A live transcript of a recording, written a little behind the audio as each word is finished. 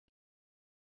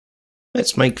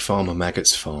Let's make Farmer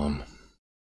Maggots' farm.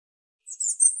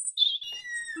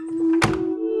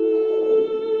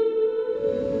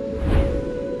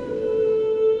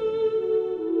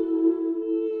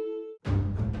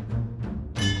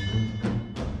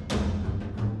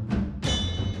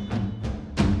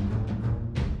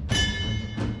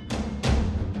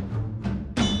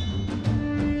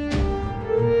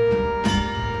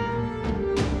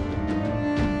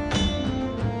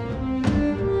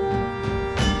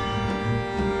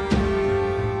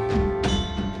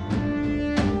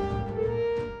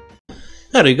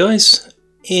 Hello guys,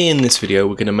 in this video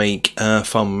we're going to make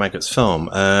Farmer Maggots' farm.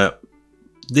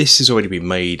 This has already been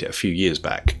made a few years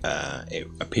back. It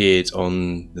appeared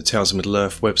on the Tales of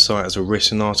Middle-earth website as a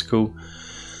written article.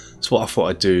 So what I thought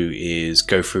I'd do is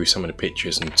go through some of the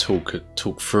pictures and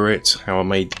talk through it, how I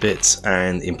made the bits,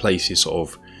 and in places sort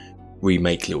of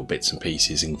remake little bits and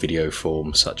pieces in video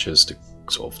form, such as the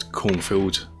sort of the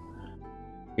cornfield.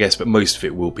 Yes, but most of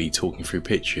it will be talking through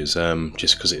pictures,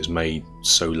 just because it was made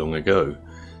so long ago.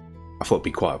 I thought it'd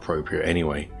be quite appropriate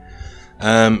anyway.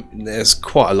 There's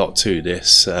quite a lot to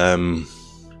this. It's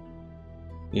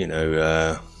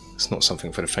not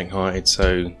something for the faint-hearted,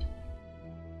 so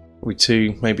probably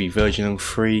 2, maybe version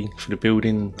 3 for the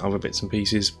building, other bits and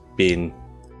pieces, being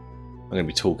I'm going to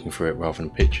be talking through it rather than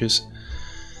pictures.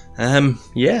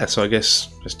 Yeah, so I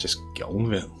guess let's just get on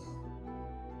with it.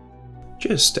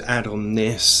 Just to add on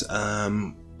this,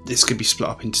 this could be split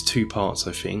up into 2 parts,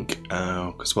 I think,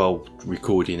 because while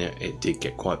recording it, it did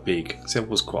get quite big. So there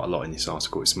was quite a lot in this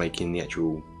article. It's making the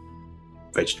actual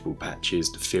vegetable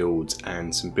patches, the fields,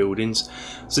 and some buildings.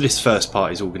 So this first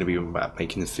part is all going to be about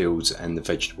making the fields and the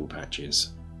vegetable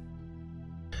patches.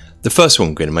 The first one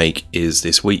we're going to make is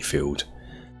this wheat field.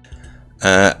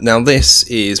 Now this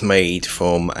is made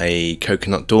from a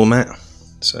coconut doormat,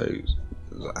 so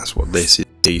that's what this is.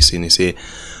 You see this here,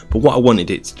 but what I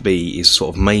wanted it to be is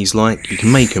sort of maze-like. You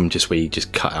can make them just where you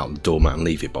just cut out the doormat and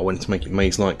leave it, but I wanted to make it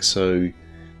maze-like, so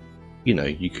you know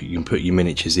you can put your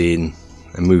miniatures in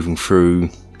and move them through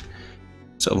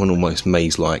sort of an almost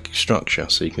maze-like structure,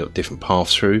 so you can get different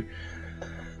paths through.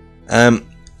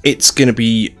 It's going to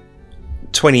be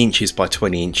 20 inches by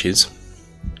 20 inches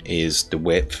is the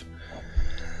width,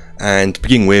 and to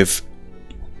begin with,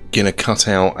 going to cut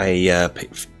out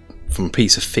from a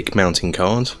piece of thick mounting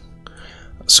card,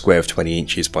 a square of 20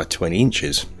 inches by 20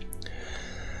 inches.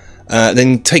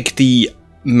 Then take the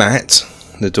mat,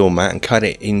 the doormat, and cut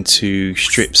it into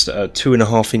strips that are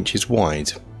 2.5 inches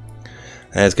wide.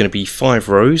 There's going to be 5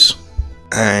 rows,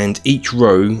 and each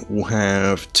row will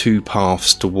have 2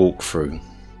 paths to walk through.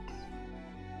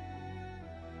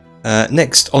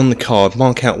 Next on the card,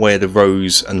 mark out where the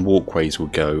rows and walkways will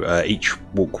go. Each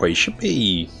walkway should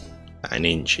be an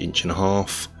inch, inch and a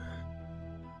half.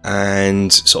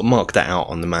 And sort of mark that out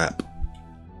on the map,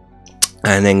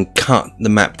 and then cut the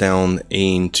map down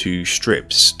into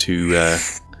strips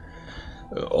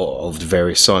of the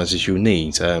various sizes you'll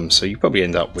need. So you probably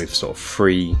end up with sort of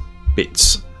 3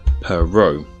 bits per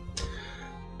row,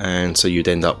 and so you'd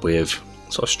end up with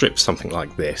sort of strips something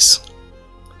like this.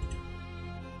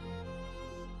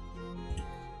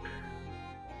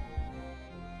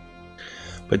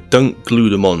 But don't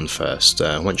glue them on first.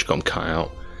 Once you've got them cut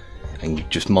out, and you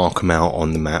just mark them out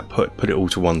on the map, put it all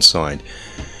to one side.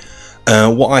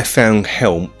 What I found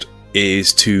helped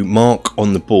is to mark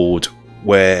on the board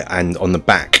and on the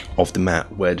back of the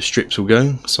map where the strips will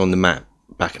go. So on the map,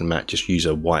 back of the map, just use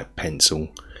a white pencil,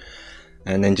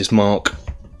 and then just mark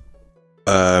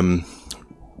rows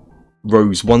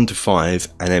 1 to 5,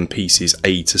 and then pieces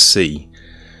A to C,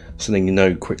 so then you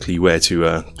know quickly where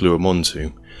to glue them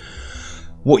onto.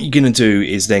 What you're going to do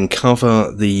is then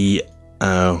cover the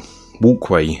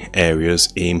walkway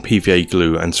areas in PVA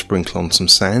glue and sprinkle on some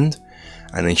sand,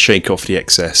 and then shake off the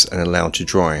excess and allow it to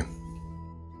dry.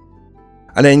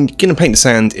 And then you're going to paint the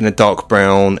sand in a dark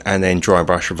brown and then dry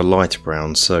brush with a lighter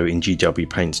brown. So in GW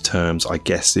paint terms, I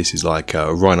guess this is like a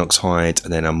Rhinox hide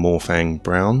and then a Morphang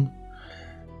brown.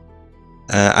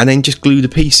 And then just glue the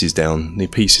pieces down, the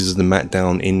pieces of the mat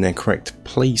down in their correct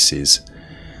places.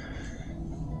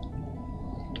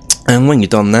 And when you've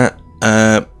done that,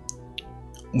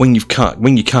 when you're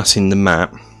cutting the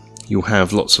mat, you'll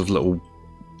have lots of little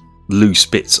loose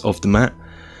bits of the mat.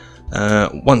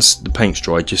 Once the paint's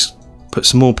dry, just put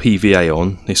some more PVA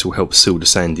on. This will help seal the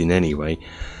sand in anyway,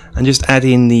 and just add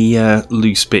in the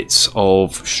loose bits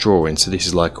of straw in. So this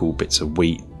is like all bits of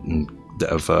wheat that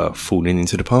have fallen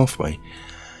into the pathway.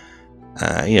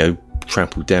 You know,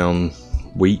 trampled down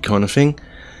wheat kind of thing.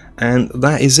 And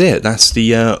that is it. That's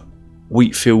the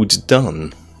wheat field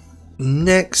done.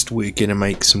 Next we're going to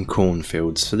make some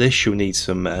cornfields. For this you'll need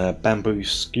some bamboo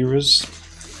skewers.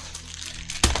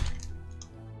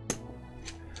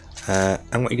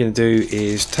 And what you're going to do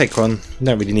is take one, you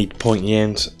don't really need pointy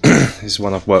ends. This is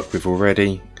one I've worked with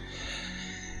already.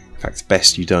 In fact it's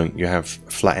best you don't, you have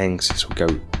flat ends, this will go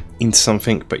into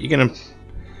something, but you're going to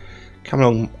come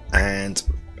along and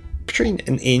between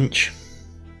an inch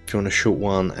if you want a short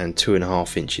one and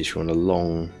 2.5 inches if you want a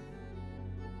long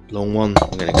one.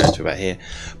 I'm going to go to about here,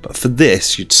 but for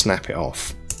this you'd snap it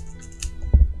off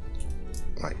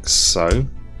like so.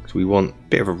 So we want a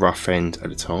bit of a rough end at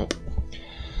the top,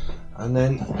 and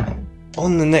then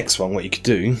on the next one what you could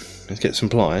do is get some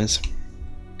pliers,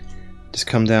 just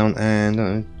come down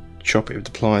and chop it with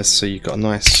the pliers so you've got a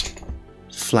nice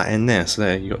flat end there. So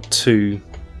there you've got two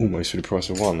almost for the price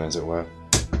of one, as it were.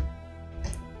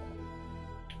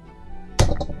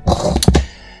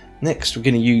 Next we're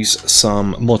going to use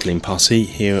some modelling putty.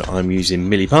 Here I'm using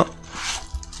Milliput.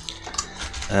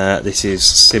 This is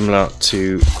similar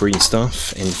to green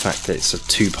stuff, in fact it's a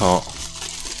 2-part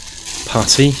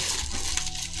putty.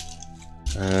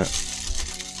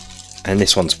 And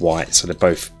this one's white, so they're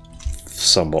both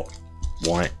somewhat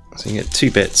white. So you get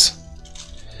 2 bits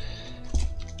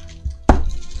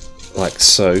like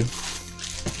so,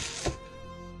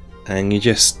 and you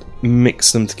just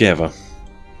mix them together.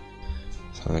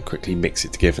 So I'm going to quickly mix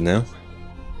it together now,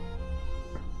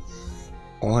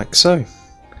 like so.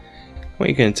 What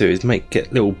you're going to do is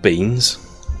get little beans,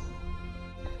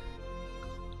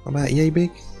 about yay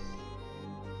big,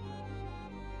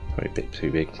 probably a bit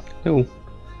too big, little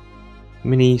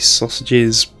mini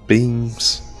sausages,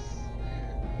 beans.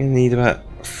 You're going to need about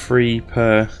 3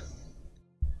 per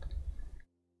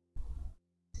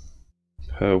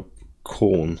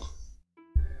corn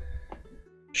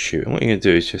shoot. And what you're going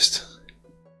to do is just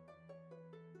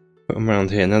put them around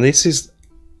here. Now this is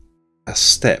a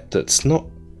step that's you're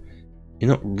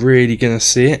not really going to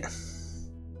see it,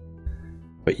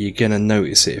 but you're going to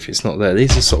notice it if it's not there.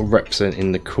 These are sort of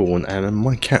representing the corn, and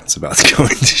my cat's about to go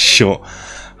into shot.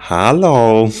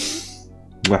 Hello.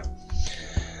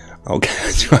 I'll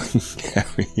try and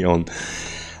carry on.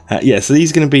 Yeah, so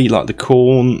these are going to be like the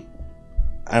corn,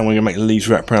 and we're going to make the leaves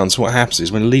wrap around. So what happens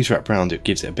is when the leaves wrap around, it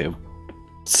gives it a bit of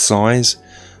size.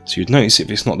 So you'd notice it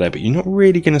if it's not there, but you're not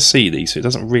really going to see these, so it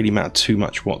doesn't really matter too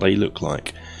much what they look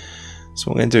like. So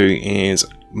what I'm going to do is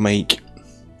make...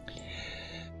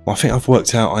 Well, I think I've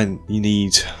worked out you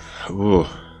need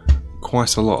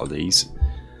quite a lot of these.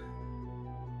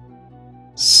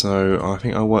 So I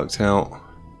think I worked out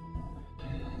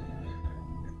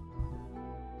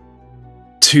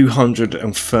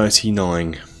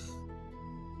 239.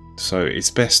 So it's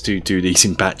best to do these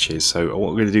in batches. So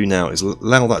what we're going to do now is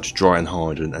allow that to dry and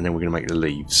harden, and then we're going to make the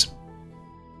leaves.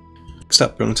 Next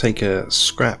up, we're going to take a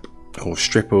scrap or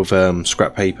strip of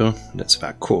scrap paper that's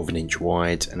about 1/4 inch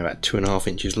wide and about 2.5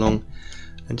 inches long,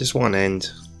 and just one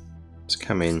end to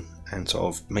come in and sort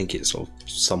of make it sort of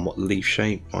somewhat leaf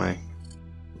shape by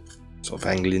sort of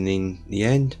angling in the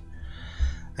end.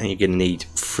 And you're going to need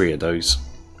 3 of those.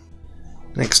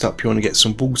 Next up, you want to get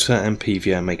some water and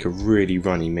PVA and make a really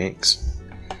runny mix.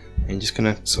 And you're just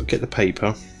going to sort of get the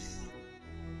paper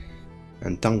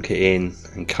and dunk it in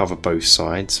and cover both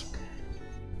sides.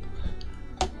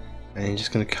 And you're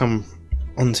just going to come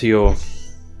onto your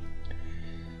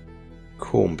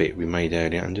corn bit we made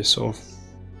earlier and just sort of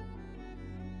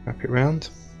wrap it round,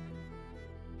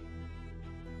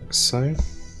 like so.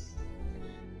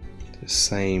 The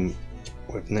same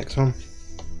with the next one.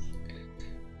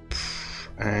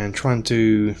 And try and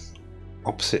do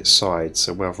opposite sides,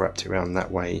 so where I've wrapped it around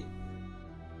that way,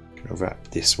 I'm going to wrap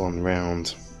this one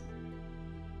round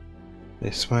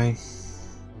this way.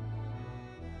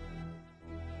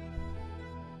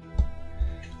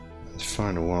 And the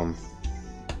final one.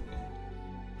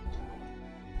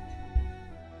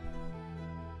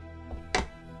 Go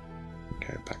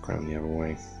back round the other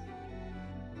way.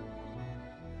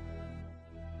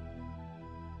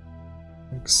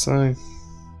 Like so.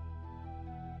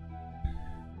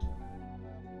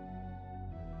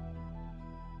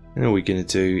 And all we're going to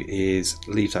do is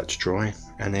leave that to dry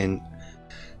and then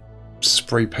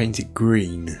spray paint it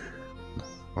green.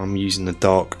 I'm using the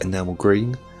dark enamel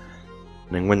green,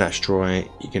 and then when that's dry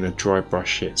you're going to dry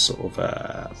brush it sort of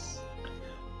I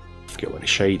forget what the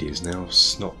shade is now.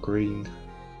 Snot green,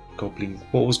 goblin,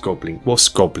 what's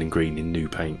goblin green in new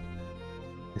paint?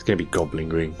 It's going to be goblin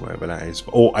green, whatever that is,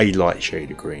 or a light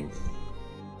shade of green.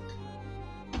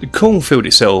 The cornfield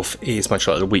itself is much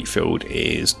like the wheat field,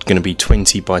 is going to be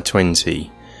 20 by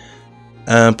 20.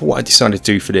 But what I decided to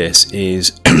do for this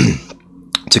is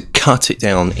to cut it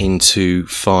down into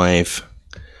 5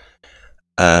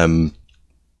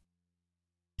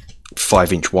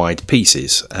 5-inch wide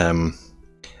pieces, and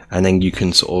then you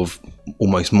can sort of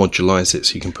almost modularize it,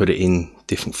 so you can put it in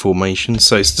different formations.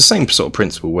 So it's the same sort of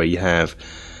principle where you have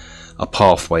a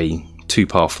pathway, 2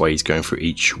 pathways going through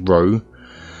each row,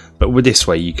 but with this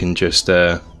way you can just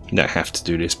you don't have to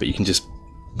do this, but you can just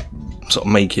sort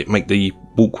of make the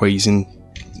walkways in,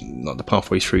 like the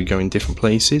pathways through, go in different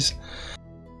places.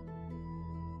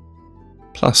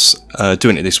 Plus,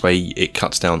 doing it this way, it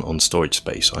cuts down on storage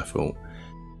space, I thought.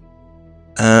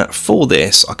 For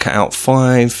this, I cut out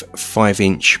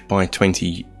 5-inch by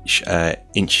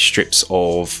 20-inch strips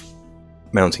of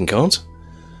mounting cards,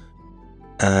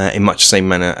 in much the same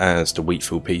manner as the wheat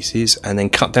field pieces, and then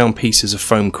cut down pieces of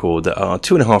foam core that are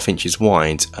 2.5 inches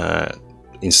wide,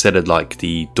 instead of like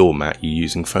the doormat you're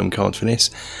using foam card for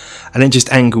this, and then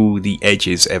just angle the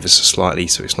edges ever so slightly,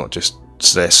 so it's not just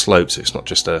they're sloped, so it's not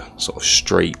just a sort of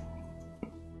straight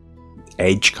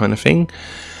edge kind of thing.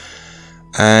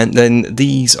 And then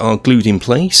these are glued in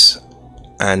place,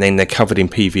 and then they're covered in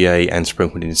PVA and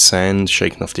sprinkled in sand,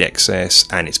 shaking off the excess,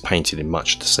 and it's painted in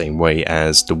much the same way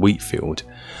as the wheat field.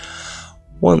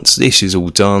 Once this is all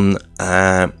done,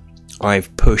 I've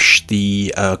pushed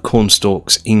the corn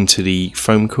stalks into the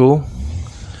foam core,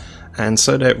 and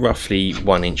so they're roughly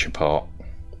 1 inch apart,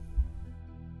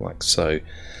 like so.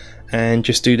 And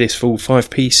just do this for all 5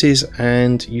 pieces,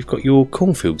 and you've got your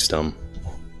cornfields done.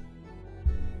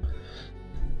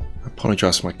 I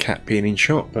apologise for my cat being in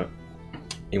shot, but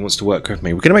he wants to work with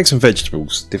me. We're going to make some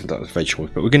vegetables, different types of vegetables,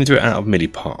 but we're going to do it out of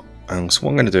milliput. And so what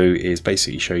I'm going to do is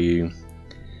basically show you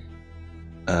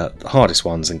the hardest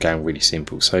ones and going really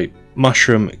simple. So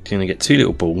mushroom, you're going to get 2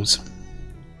 little balls,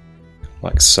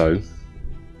 like so.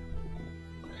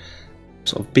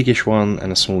 Sort of biggish one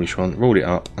and a smallish one. Roll it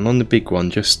up, and on the big one,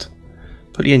 just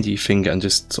put the end of your finger and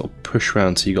just sort of push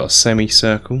around so you've got a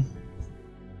semicircle,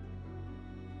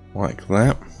 like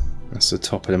that. That's the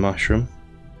top of the mushroom.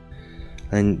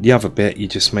 And the other bit you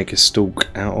just make a stalk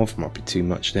out of. Might be too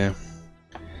much there.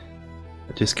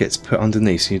 It just gets put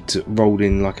underneath, so you roll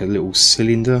in like a little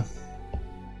cylinder,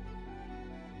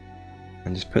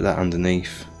 and just put that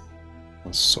underneath.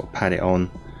 I'll sort of pat it on,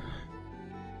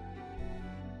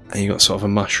 and you've got sort of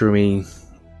a mushroomy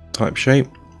type shape.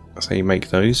 That's how you make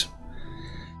those.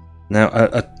 Now,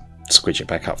 squidge it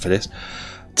back up for this.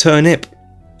 Turnip.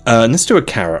 Let's do a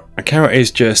carrot. A carrot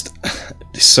is just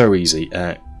it's so easy.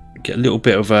 Get a little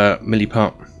bit of a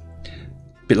milliput,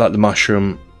 a bit like the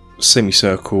mushroom,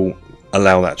 semicircle,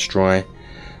 allow that to dry.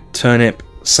 Turnip,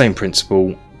 same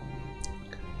principle,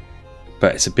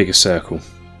 but it's a bigger circle,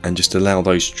 and just allow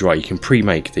those to dry. You can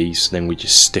pre-make these, then we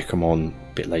just stick them on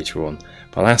a bit later on.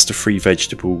 But that's the 3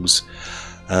 vegetables.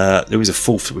 There is a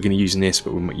 4th that we're going to use in this,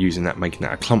 but we're using that, making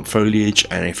that a clump foliage.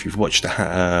 And if you've watched the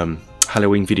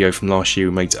Halloween video from last year,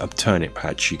 we made a turnip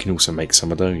patch. You can also make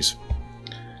some of those.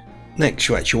 Next,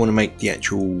 you actually want to make the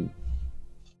actual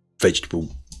vegetable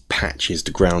patches,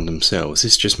 the ground themselves.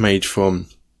 This is just made from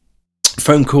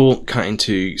foam core cut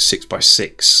into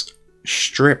 6x6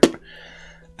 strip,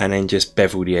 and then just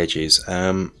bevel the edges.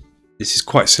 This is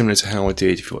quite similar to how I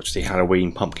did, if you watched the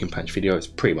Halloween pumpkin patch video, it's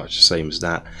pretty much the same as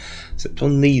that. Except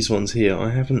on these ones here, I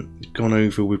haven't gone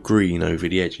over with green over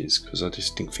the edges, because I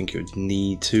just didn't think it would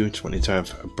need to. I just wanted to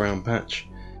have a brown patch.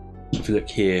 If you look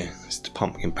here, it's the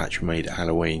pumpkin patch we made at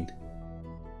Halloween.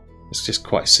 It's just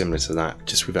quite similar to that,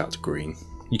 just without the green.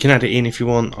 You can add it in if you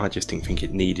want, I just didn't think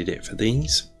it needed it for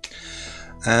these.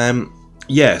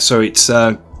 Yeah, so it's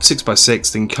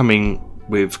 6x6, then coming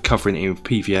with covering it in with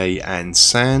PVA and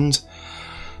sand.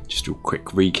 Just do a quick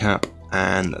recap,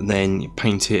 and then you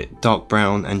paint it dark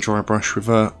brown and dry brush with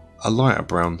a lighter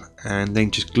brown, and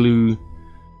then just glue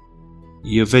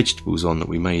your vegetables on that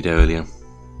we made earlier.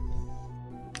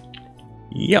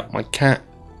 Yep, my cat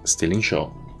still in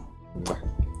shot.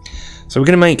 So we're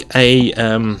going to make a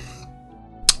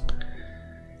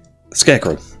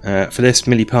scarecrow for this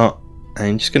milliput,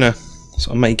 and just going to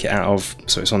sort of make it out of,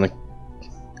 so it's on a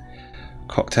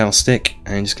cocktail stick,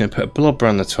 and just going to put a blob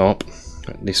around the top.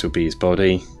 This will be his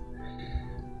body,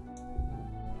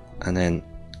 and then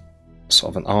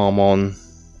sort of an arm on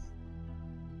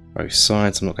both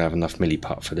sides. I'm not going to have enough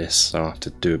milliput for this, so I'll have to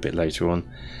do a bit later on.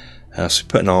 So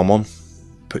put an arm on,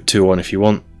 put 2 on if you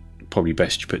want. Probably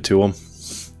best you put 2 on.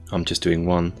 I'm just doing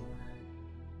 1.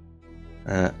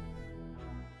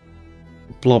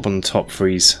 Blob on the top for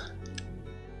his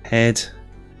head.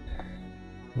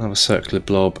 Another circular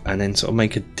blob, and then sort of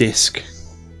make a disc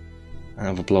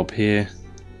out of a blob here.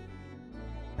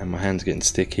 And my hand's getting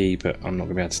sticky, but I'm not going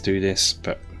to be able to do this.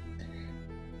 But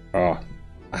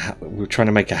we're trying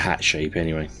to make a hat shape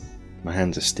anyway. My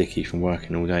hands are sticky from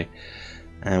working all day.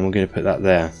 and we're going to put that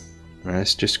there. Now,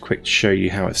 let's just quick show you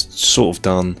how it's sort of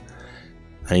done.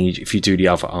 And if you do the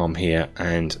other arm here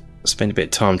and spend a bit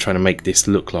of time trying to make this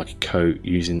look like a coat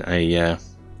using a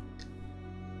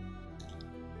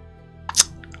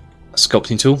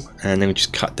sculpting tool, and then we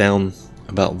just cut down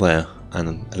about there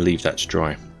and leave that to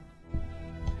dry.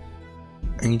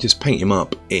 And you just paint him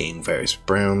up in various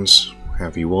browns,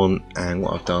 however you want. And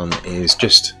what I've done is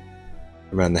just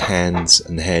around the hands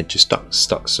and the head, just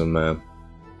stuck some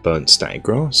burnt static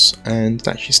grass, and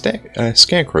that's your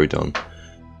scarecrow done.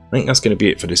 I think that's going to be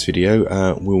it for this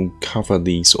video. We'll cover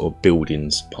the sort of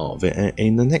buildings part of it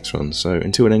in the next one. So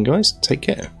until then, guys, take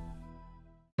care.